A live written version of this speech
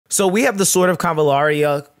So we have the Sword of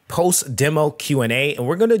Convallaria post-demo Q&A, and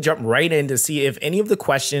we're going to jump right in to see if any of the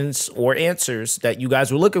questions or answers that you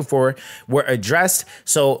guys were looking for were addressed.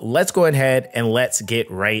 So let's go ahead and let's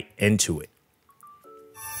get right into it.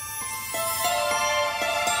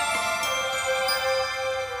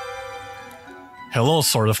 Hello,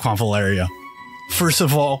 Sword of Convallaria. First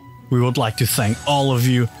of all, we would like to thank all of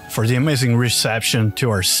you for the amazing reception to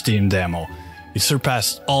our Steam demo. It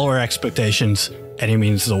surpassed all our expectations, and it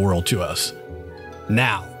means the world to us.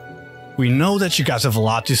 Now, we know that you guys have a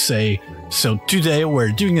lot to say, so today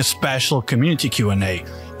we're doing a special community Q&A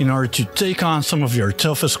in order to take on some of your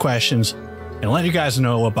toughest questions and let you guys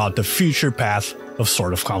know about the future path of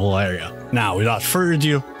Sword of Convallaria. Now, without further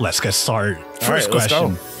ado, let's get started. First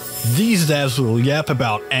question. These devs will yap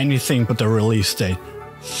about anything but the release date.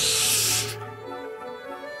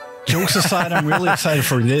 Jokes aside, I'm really excited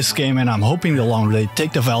for this game, and I'm hoping the longer they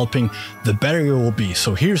take developing, the better it will be.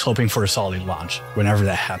 So here's hoping for a solid launch whenever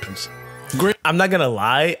that happens. Great. I'm not gonna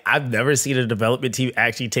lie, I've never seen a development team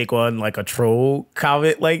actually take on like a troll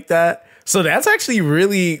comment like that. So that's actually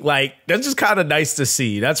really that's just kind of nice to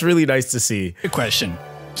see. That's really nice to see. Good question.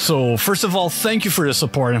 So first of all, thank you for the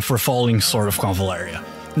support and for following Sword of Convallaria.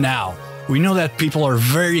 Now, we know that people are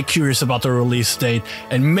very curious about the release date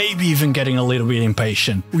and maybe even getting a little bit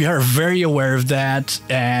impatient. We are very aware of that,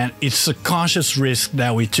 and it's a conscious risk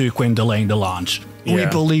that we took when delaying the launch. Yeah. We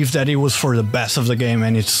believe that it was for the best of the game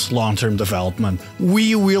and its long-term development.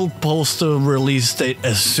 We will post a release date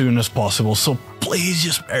as soon as possible, so please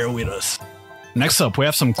just bear with us. Next up, we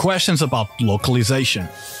have some questions about localization.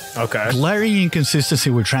 Okay. Glaring inconsistency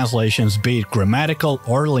with translations, be it grammatical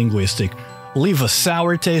or linguistic, leave a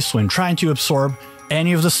sour taste when trying to absorb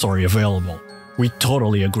any of the story available. We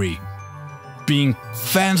totally agree. Being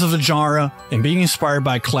fans of the genre and being inspired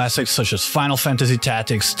by classics such as Final Fantasy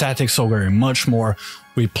Tactics, Tactics Ogre, and much more,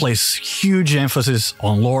 we place huge emphasis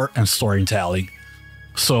on lore and storytelling.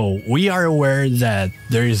 So we are aware that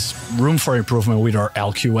there is room for improvement with our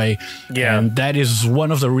LQA, and that is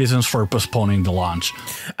one of the reasons for postponing the launch.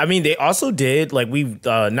 I mean, they also did, we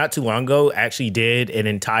not too long ago, actually did an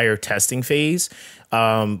entire testing phase,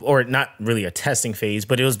 or not really a testing phase,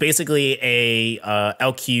 but it was basically a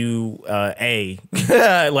LQA,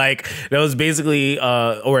 that was basically,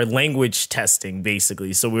 or language testing,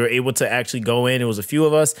 basically. So we were able to actually go in, it was a few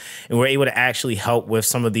of us, and we were able to actually help with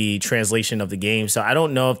some of the translation of the game. So I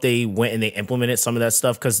don't know if they went and they implemented some of that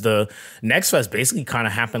stuff, because the Next Fest basically kind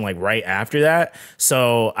of happened right after that.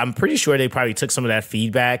 So I'm pretty sure they probably took some of that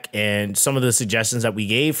feedback and some of the suggestions that we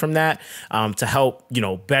gave from that to help,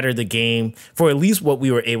 better the game for at least what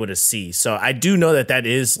we were able to see. So I do know that that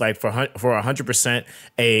is for 100%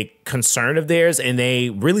 a concern of theirs, and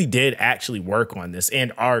they really did actually work on this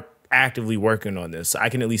and are actively working on this. So I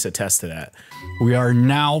can at least attest to that. We are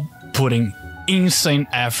now putting insane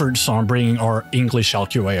efforts on bringing our English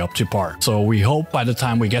LQA up to par. So we hope by the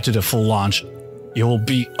time we get to the full launch, it will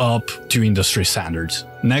be up to industry standards.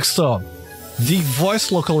 Next up, the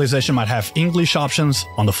voice localization might have English options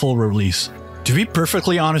on the full release. To be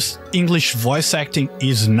perfectly honest, English voice acting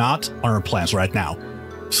is not on our plans right now.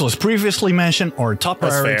 So as previously mentioned, our top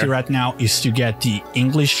priority right now is to get the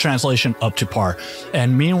English translation up to par.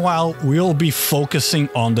 And meanwhile, we'll be focusing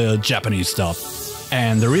on the Japanese dub.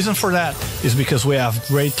 And the reason for that is because we have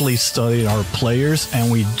greatly studied our players,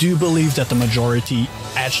 and we do believe that the majority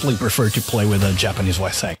actually prefer to play with a Japanese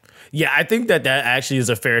voice act. Yeah, I think that actually is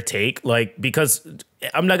a fair take, because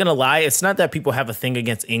I'm not going to lie, it's not that people have a thing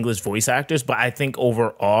against English voice actors, but I think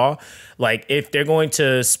overall, if they're going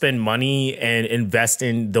to spend money and invest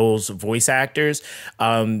in those voice actors,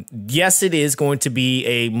 yes, it is going to be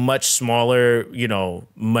a much smaller,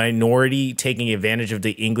 minority taking advantage of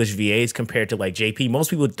the English VAs compared to JP. Most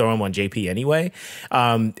people throw them on JP anyway.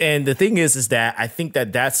 And the thing is that I think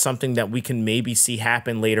that that's something that we can maybe see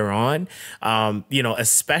happen later on,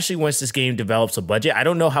 especially once this game develops a budget. I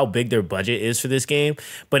don't know how big their budget is for this game,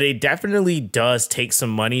 but it definitely does take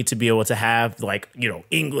some money to be able to have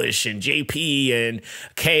English and JP and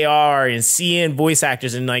KR and CN voice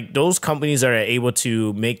actors, and those companies that are able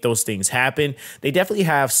to make those things happen, they definitely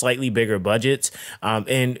have slightly bigger budgets.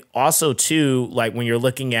 And also too, when you're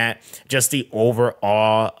looking at just the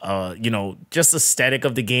overall, just aesthetic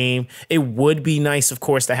of the game, it would be nice, of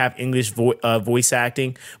course, to have English voice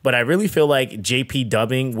acting, but I really feel like JP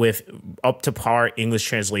dubbing with up to par English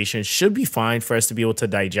translation should be fine for us to be able to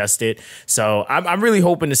digest it. So I'm really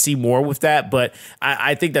hoping to see more with that, but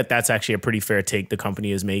I think that that's actually a pretty fair take the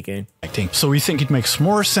company is making. So we think it makes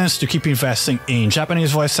more sense to keep investing in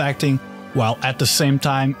Japanese voice acting while at the same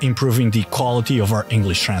time improving the quality of our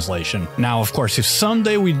English translation. Now, of course, if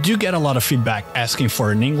someday we do get a lot of feedback asking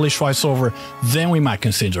for an English voiceover, then we might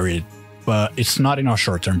consider it, but it's not in our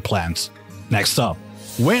short-term plans. Next up,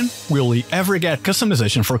 when will we ever get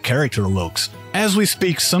customization for character looks? As we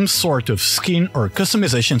speak, some sort of skin or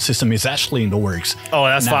customization system is actually in the works. Oh,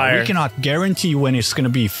 that's fire. We cannot guarantee when it's going to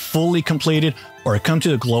be fully completed or come to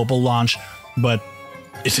the global launch, but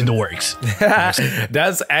it's in the works.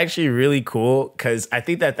 That's actually really cool, because I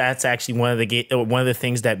think that that's actually one of the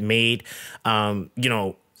things that made, you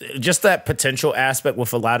know, just that potential aspect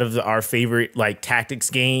with a lot of our favorite like tactics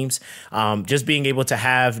games, just being able to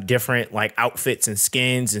have different like outfits and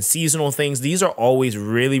skins and seasonal things. These are always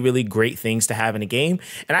really, really great things to have in a game.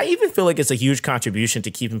 And I even feel like it's a huge contribution to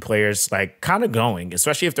keeping players like kind of going,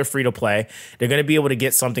 especially if they're free to play. They're going to be able to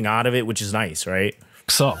get something out of it, which is nice, right?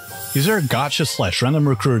 So, is there gacha/random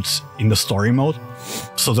recruits in the story mode?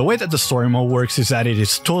 So the way that the story mode works is that it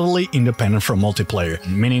is totally independent from multiplayer,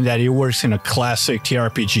 meaning that it works in a classic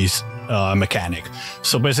TRPG mechanic.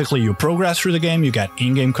 So basically you progress through the game, you get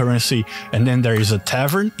in-game currency, and then there is a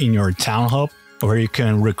tavern in your town hub where you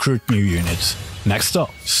can recruit new units. Next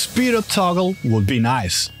up, speed up toggle would be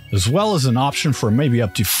nice, as well as an option for maybe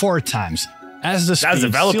up to 4 times, as the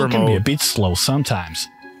speed still can be a bit slow sometimes.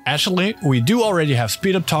 Actually, we do already have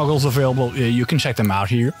speed up toggles available. You can check them out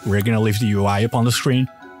here. We're gonna leave the UI up on the screen.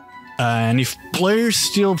 And if players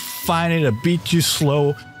still find it a bit too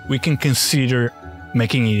slow, we can consider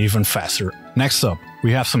making it even faster. Next up,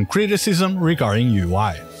 we have some criticism regarding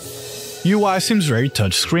UI. UI seems very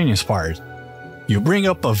touchscreen inspired. You bring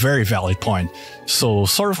up a very valid point. So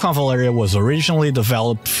Sword of Convallaria was originally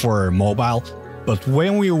developed for mobile, but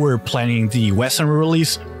when we were planning the Western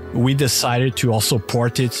release, we decided to also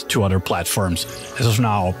port it to other platforms, as of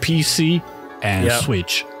now PC and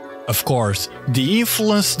Switch. Of course, the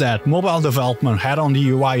influence that mobile development had on the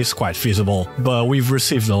UI is quite visible, but we've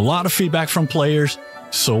received a lot of feedback from players,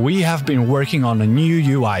 so we have been working on a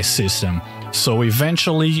new UI system. So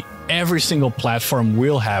eventually, every single platform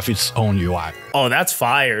will have its own UI. Oh, that's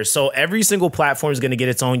fire. So every single platform is going to get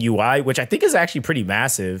its own UI, which I think is actually pretty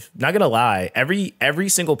massive. Not going to lie. Every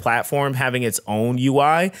single platform having its own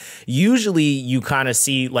UI, usually you kind of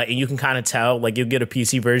see, like, and you can kind of tell, like, you'll get a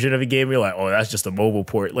PC version of a game, you're like, oh, that's just a mobile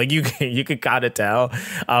port. Like, you can kind of tell.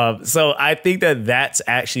 So I think that that's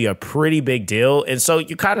actually a pretty big deal. And so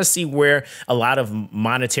you kind of see where a lot of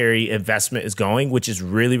monetary investment is going, which is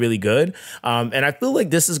really, really good. And I feel like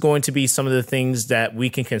this is going to be some of the things that we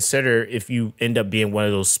can consider if you end up being one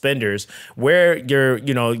of those spenders, where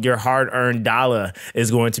your hard-earned dollar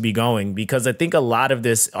is going to be going, because I think a lot of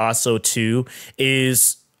this also too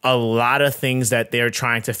is a lot of things that they're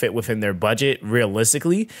trying to fit within their budget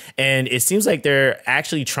realistically. And it seems like they're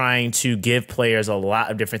actually trying to give players a lot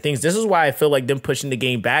of different things. This is why I feel like them pushing the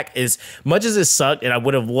game back, as much as it sucked, and I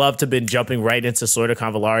would have loved to have been jumping right into Sword of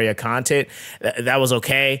Convallaria content, that was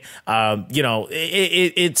okay. You know,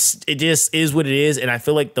 it just is what it is. And I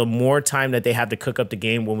feel like the more time that they have to cook up the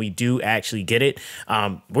game when we do actually get it,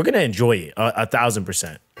 we're going to enjoy it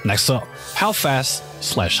 1000%. Next up, how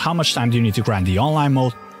fast/how much time do you need to grind the online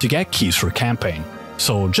mode to get keys for campaign?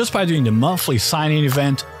 So just by doing the monthly sign-in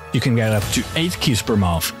event, you can get up to 8 keys per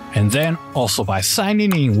month. And then also by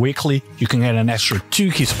signing in weekly, you can get an extra 2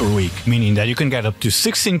 keys per week, meaning that you can get up to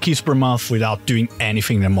 16 keys per month without doing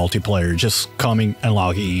anything in multiplayer, just coming and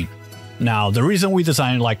logging in. Now, the reason we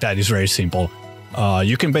designed it like that is very simple.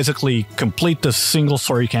 You can basically complete the single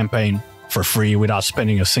story campaign for free without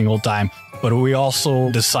spending a single dime, but we also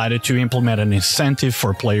decided to implement an incentive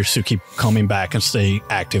for players to keep coming back and staying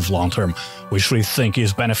active long-term, which we think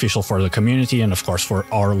is beneficial for the community and of course for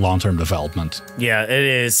our long-term development. Yeah, it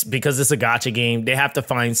is, because it's a gacha game. They have to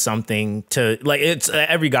find something to, like, it's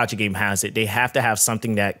every gacha game has it. They have to have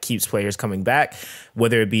something that keeps players coming back,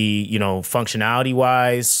 whether it be, you know, functionality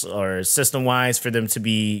wise or system wise, for them to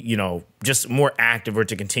be, you know, just more active or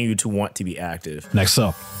to continue to want to be active. Next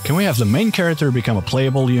up, can we have the main character become a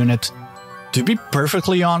playable unit? To be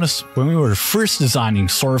perfectly honest, when we were first designing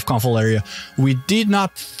Sword of Convallaria, we did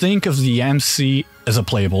not think of the MC as a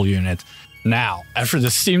playable unit. Now, after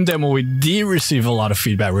the Steam demo, we did receive a lot of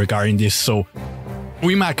feedback regarding this, so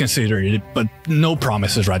we might consider it, but no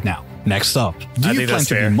promises right now. Next up, do you plan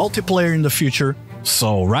to be multiplayer in the future?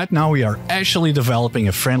 So right now we are actually developing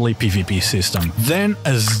a friendly PvP system. Then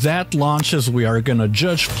as that launches, we are gonna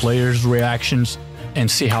judge players' reactions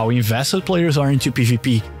and see how invested players are into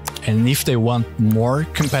PvP, and if they want more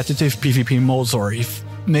competitive PvP modes or if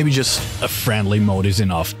maybe just a friendly mode is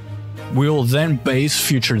enough. we'll then base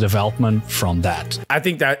future development from that. I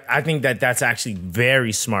think that that's actually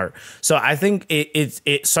very smart. So I think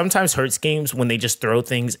it sometimes hurts games when they just throw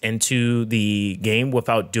things into the game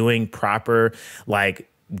without doing proper like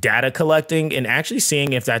data collecting and actually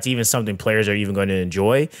seeing if that's even something players are even going to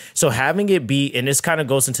enjoy. So having it be, and this kind of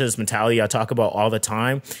goes into this mentality I talk about all the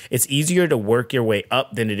time, it's easier to work your way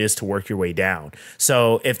up than it is to work your way down.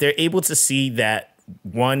 So if they're able to see that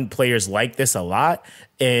one, players like this a lot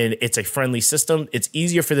and it's a friendly system, it's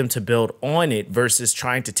easier for them to build on it versus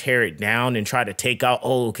trying to tear it down and try to take out,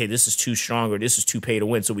 oh, okay, this is too strong or this is too pay to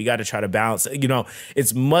win, so we got to try to balance. You know,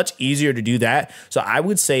 it's much easier to do that. So I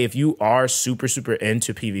would say if you are super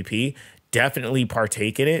into PvP, definitely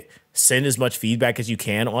partake in it. Send as much feedback as you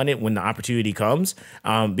can on it when the opportunity comes,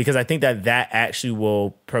 because I think that actually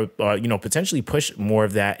will, potentially push more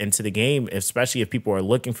of that into the game, especially if people are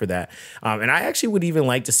looking for that. And I actually would even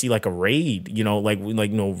like to see like a raid,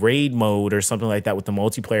 raid mode or something like that with the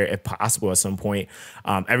multiplayer, if possible, at some point.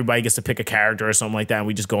 Everybody gets to pick a character or something like that, and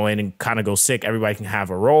we just go in and kind of go sick. Everybody can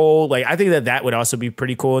have a role. Like, I think that would also be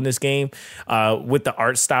pretty cool in this game. With the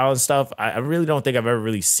art style and stuff, I really don't think I've ever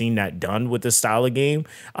really seen that done with this style of game.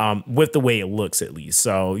 With the way it looks, at least.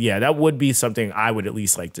 So yeah, that would be something I would at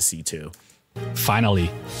least like to see too.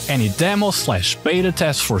 Finally, any demo/beta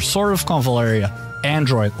tests for Sword of Convallaria,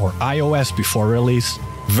 Android or iOS before release?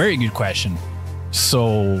 Very good question.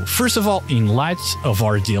 So first of all, in light of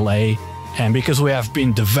our delay, and because we have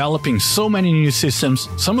been developing so many new systems,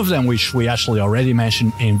 some of them which we actually already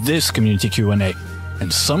mentioned in this community Q&A,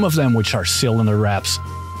 and some of them which are still in the wraps,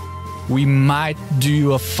 we might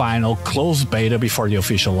do a final closed beta before the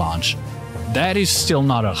official launch. That is still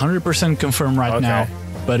not 100% confirmed right now,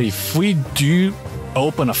 but if we do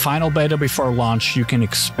open a final beta before launch, you can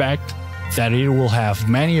expect that it will have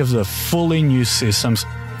many of the fully new systems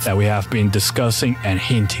that we have been discussing and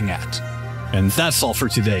hinting at. And that's all for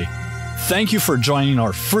today. Thank you for joining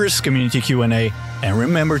our first community Q&A, and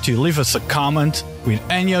remember to leave us a comment with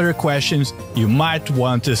any other questions you might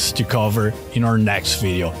want us to cover in our next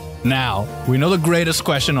video. Now, we know the greatest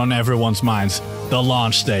question on everyone's minds, the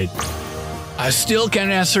launch date. I still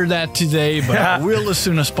can't answer that today, but I will as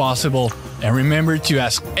soon as possible. And remember to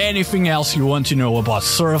ask anything else you want to know about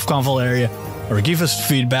Sword of Convallaria, or give us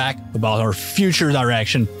feedback about our future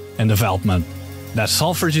direction and development. That's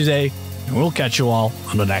all for today, and we'll catch you all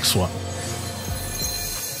on the next one.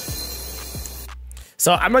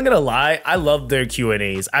 So I'm not gonna lie, I love their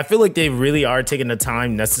Q&As. I feel like they really are taking the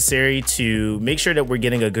time necessary to make sure that we're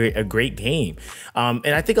getting a great game. And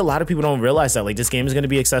I think a lot of people don't realize that, like, this game is gonna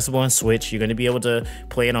be accessible on Switch. You're gonna be able to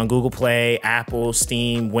play it on Google Play, Apple,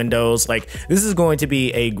 Steam, Windows. Like, this is going to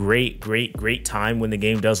be a great time when the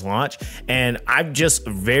game does launch. And I'm just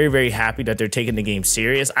very happy that they're taking the game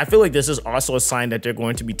serious. I feel like this is also a sign that they're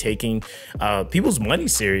going to be taking people's money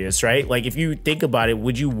serious, right? Like, if you think about it,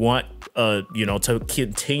 would you want to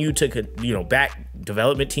continue to back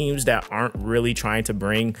development teams that aren't really trying to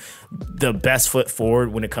bring the best foot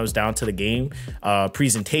forward when it comes down to the game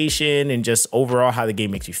presentation and just overall how the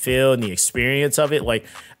game makes you feel and the experience of it? Like,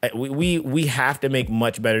 we have to make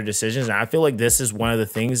much better decisions, and I feel like this is one of the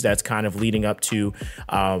things that's kind of leading up to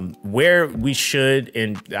where we should,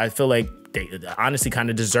 and I feel like they honestly kind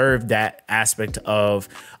of deserve that aspect of,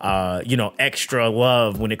 extra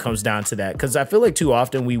love when it comes down to that. Because I feel like too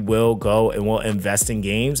often we will go and we'll invest in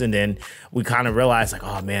games, and then we kind of realize, like,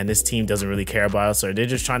 oh man, this team doesn't really care about us, or they're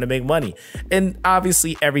just trying to make money. And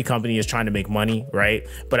obviously every company is trying to make money, right?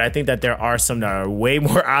 But I think that there are some that are way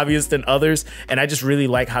more obvious than others. And I just really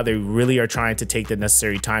like how they really are trying to take the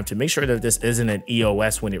necessary time to make sure that this isn't an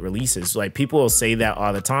EOS when it releases. Like, people will say that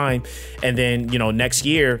all the time. And then, next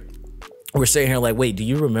year, we're sitting here like, wait, do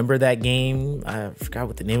you remember that game? I forgot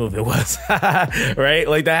what the name of it was, right?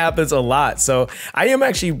 Like, that happens a lot. So I am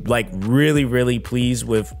actually like really pleased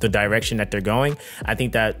with the direction that they're going. I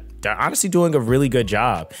think that they're honestly doing a really good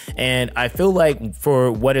job. And I feel like,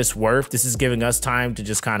 for what it's worth, this is giving us time to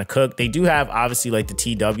just kind of cook. They do have obviously like the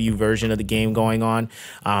TW version of the game going on.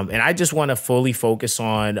 And I just want to fully focus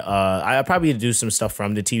on, I'll probably do some stuff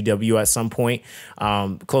from the TW at some point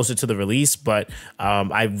closer to the release. But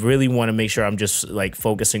I really want to make sure I'm just like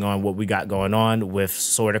focusing on what we got going on with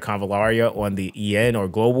Sword of Convallaria on the EN or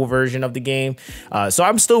global version of the game. So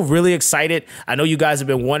I'm still really excited. I know you guys have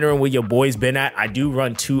been wondering where your boy's been at. I do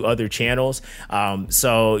run 2 other channels.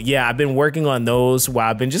 So yeah, I've been working on those while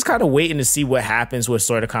I've been just kind of waiting to see what happens with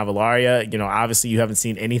Sword of Convallaria. Obviously you haven't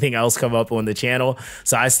seen anything else come up on the channel.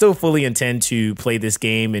 So I still fully intend to play this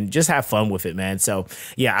game and just have fun with it, man. So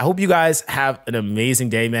yeah, I hope you guys have an amazing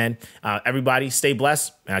day, man. Everybody stay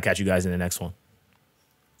blessed, and I'll catch you guys in the next one.